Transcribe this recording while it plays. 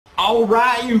All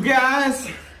right, you guys.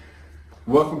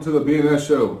 Welcome to the BNS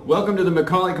show. Welcome to the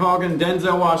Macaulay Culkin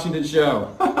Denzel Washington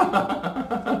show.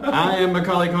 I am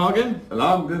Macaulay Culkin. And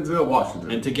I'm Denzel Washington.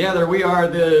 And together we are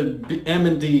the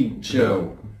M&D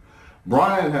show.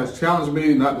 Brian has challenged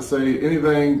me not to say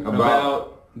anything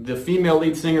about the female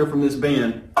lead singer from this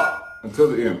band. Until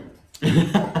the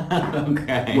end.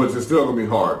 Okay. Which is still going to be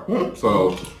hard.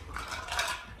 So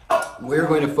we're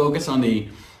going to focus on the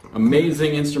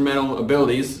amazing instrumental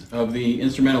abilities of the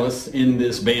instrumentalists in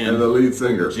this band. And the lead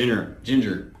singer.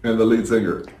 Ginger. And the lead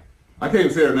singer. I can't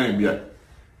even say her name yet.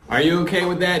 Are you okay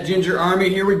with that, Ginger Army?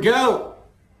 Here we go.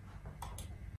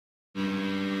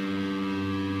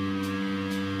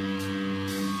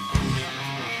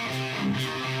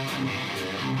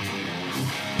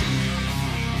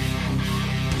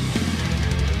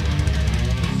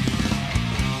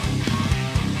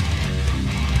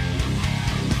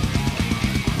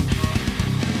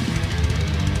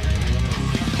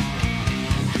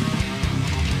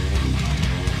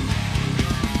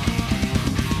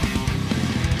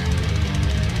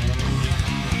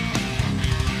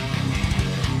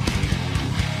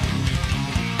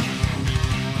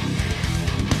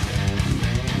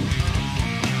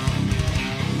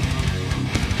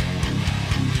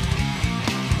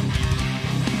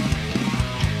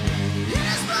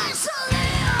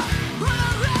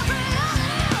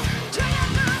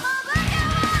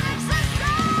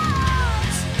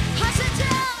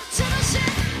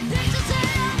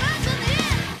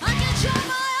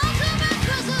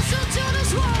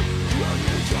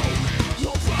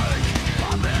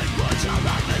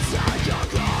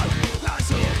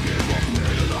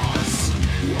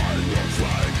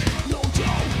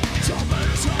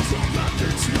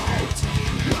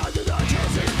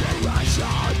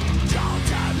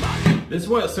 This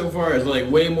one so far is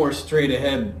like way more straight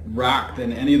ahead rock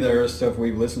than any of the other stuff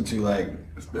we've listened to. Like,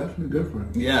 it's definitely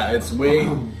different. Yeah, it's way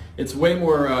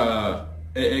more.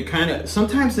 It kind of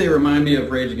sometimes they remind me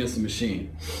of Rage Against the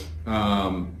Machine.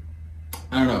 I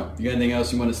don't know. You got anything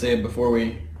else you want to say before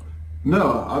we?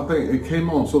 No, I think it came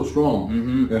on so strong,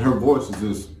 and her voice is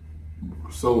just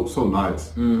so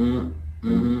nice.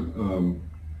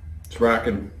 It's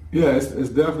rocking. Yeah, it's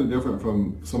definitely different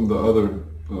from some of the other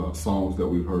songs that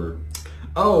we've heard.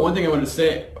 Oh, one thing I wanted to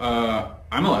say,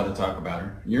 I'm allowed to talk about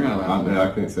her. You're not allowed to.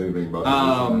 I can't say anything about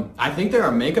her. I think there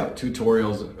are makeup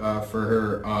tutorials for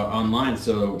her online,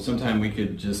 so sometime we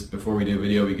could just, before we do a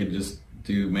video, we could just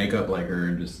do makeup like her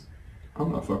and just...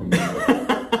 I'm not fucking doing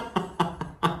that.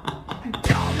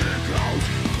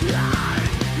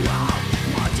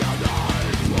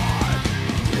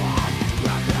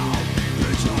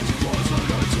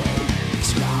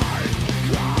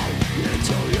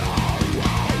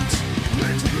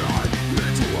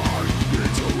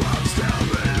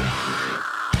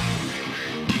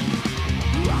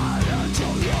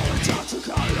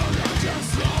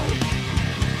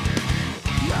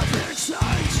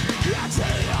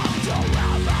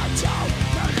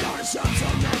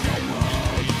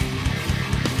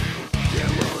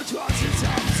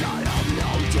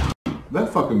 That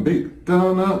fucking beat.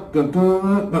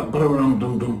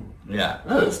 Yeah.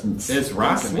 It's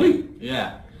rocking. Sweet.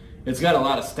 Yeah. It's got a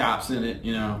lot of stops in it,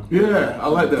 you know. Yeah, I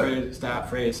like that.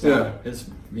 Phrase, stop. Yeah. It's,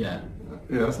 yeah.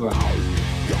 Yeah, that's nice.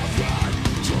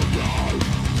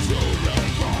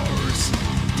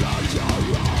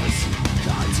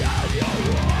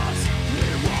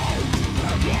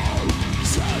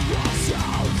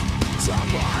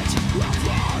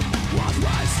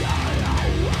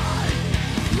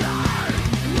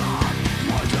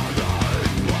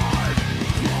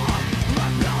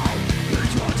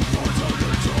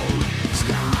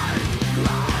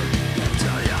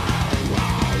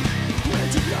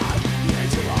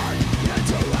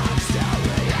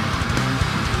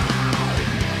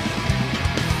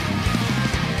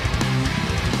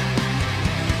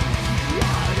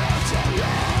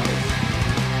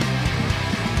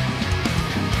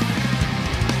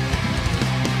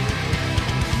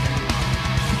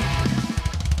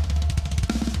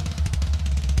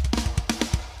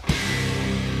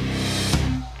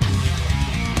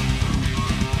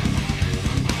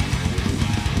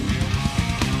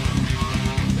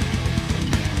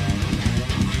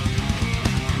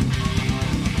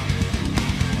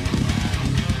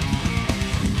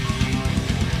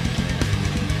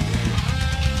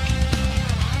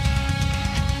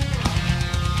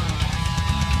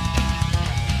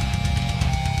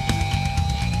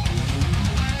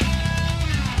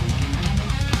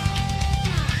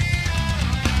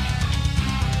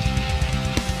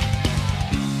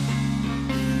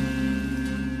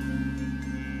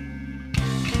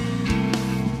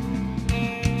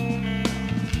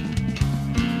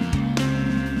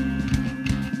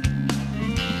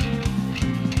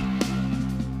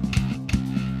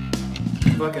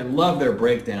 fucking love their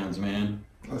breakdowns, man.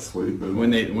 That's sweet, man.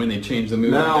 When they change the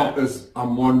mood. Now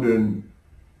I'm wondering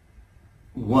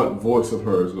what voice of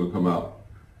hers will come out.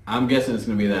 I'm guessing it's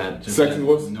gonna be that just sexy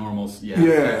voice, normal, yeah,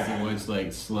 sexy voice,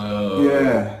 like slow.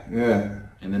 Yeah, yeah.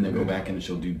 And then they'll go back and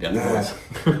she'll do death voice.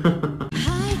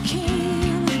 I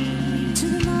came to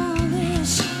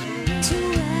demolish, to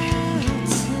enter.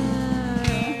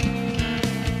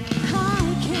 I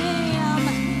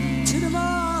came to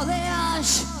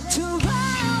demolish, to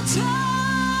enter.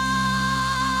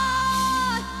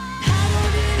 I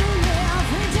don't need to live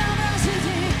in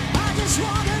diversity. I just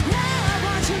want to grab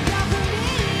what you got for me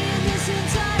in this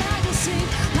entire scene. I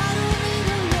don't need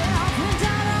to live in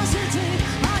diversity.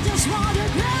 I just want to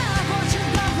grab what you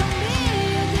got for me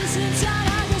in this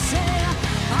entire scene.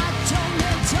 I don't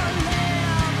need to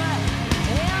live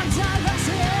in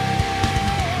diversity.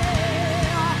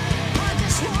 I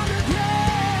just want to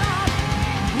grab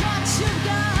what you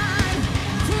got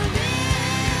for me.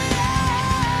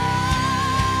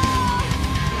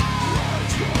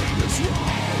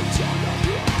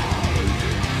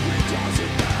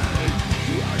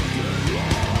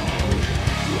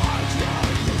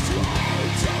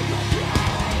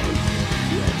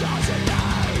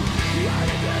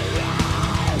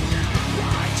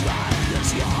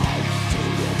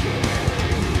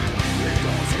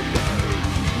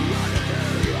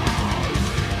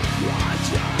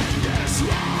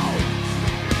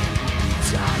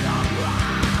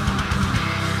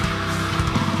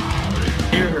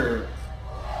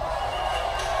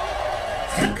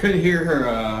 Couldn't hear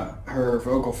her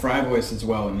vocal fry voice as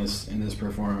well in this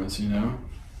performance, you know.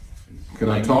 Can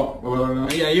I talk about her now?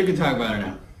 Yeah, you can talk about her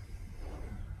now.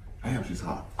 Damn, she's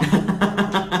hot.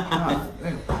 That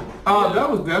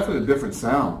was definitely a different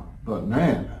sound, but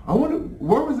man, I wonder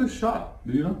where was this shot?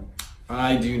 Do you know?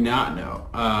 I do not know.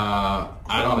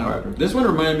 I don't know. This one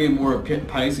reminded me more of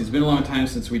Pisces. It's been a long time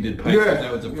since we did Pisces. Yeah,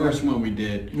 That was the first one we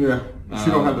did. Yeah. She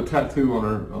don't have the tattoo on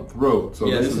her throat, so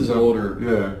yeah, this is older.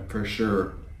 Yeah, for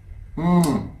sure.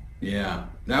 Mm. Yeah,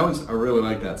 I really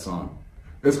like that song.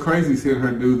 It's crazy seeing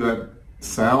her do that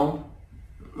sound,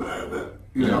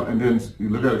 you know, and then you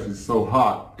look at her, she's so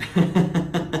hot.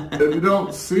 If you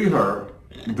don't see her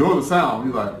doing the sound,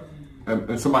 you're like,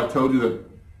 and somebody told you that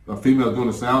a female doing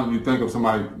the sound, you think of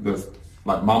somebody that's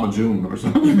like Mama June or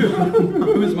something.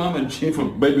 Who's Mama June?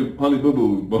 From Baby Honey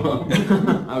Boo Boo.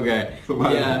 Okay.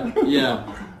 Somebody. Yeah, yeah.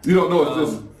 You don't know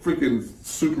it's this freaking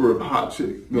super hot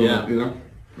chick. Yeah. You know?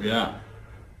 Yeah.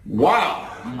 Wow.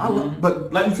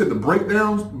 But like you said, the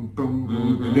breakdowns, and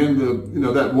then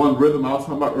that one rhythm I was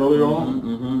talking about earlier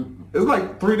on. It's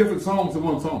like 3 different songs in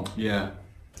one song. Yeah.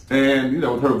 And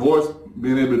with her voice,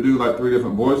 being able to do like 3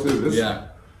 different voices. Yeah.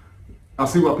 I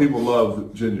see why people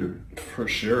love Ginger. For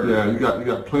sure. Yeah, you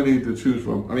got plenty to choose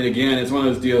from. I mean, again, it's one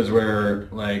of those deals where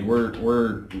like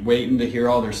we're waiting to hear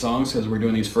all their songs because we're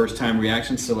doing these first time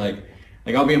reactions. So like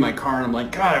I'll be in my car and I'm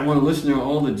like, God, I want to listen to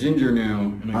all the Ginger now,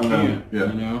 and I can't.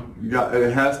 Yeah. You know.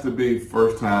 It has to be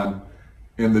first time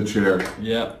in the chair.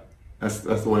 Yep. That's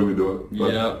the way we do it.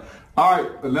 But, yep. All right,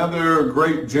 another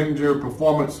great Ginger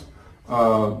performance.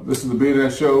 This is the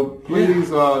BNS Show.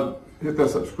 Please hit that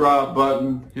subscribe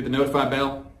button. Hit the notify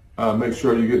bell. Make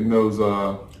sure you're getting those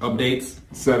updates,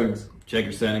 settings. Check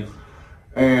your settings.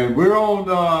 And we're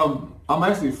on. I'm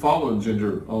actually following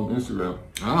Ginger on Instagram.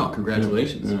 Oh,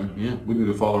 congratulations! Yeah. We need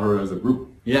to follow her as a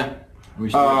group. Yeah. We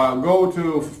should. Go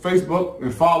to Facebook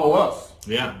and follow us.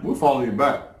 Yeah. We'll follow you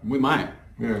back. We might.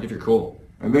 Yeah. If you're cool.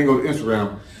 And then go to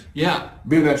Instagram. Yeah.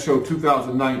 BNS Show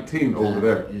 2019 over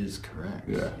there. That is correct.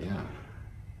 Yeah. Yeah.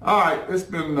 All right. It's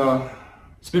been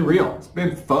real. It's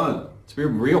been fun. It's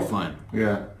been real fun.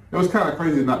 Yeah. It was kind of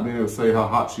crazy not being able to say how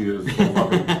hot she is for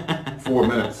fucking 4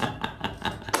 minutes.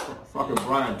 Fucking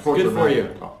Brian torture good for man.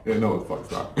 you. Oh, yeah, no, it's fucking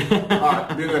stop. All right,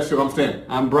 BNS Show. I'm Stan.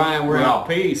 I'm Brian. We're out.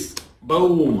 Peace.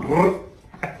 Boom.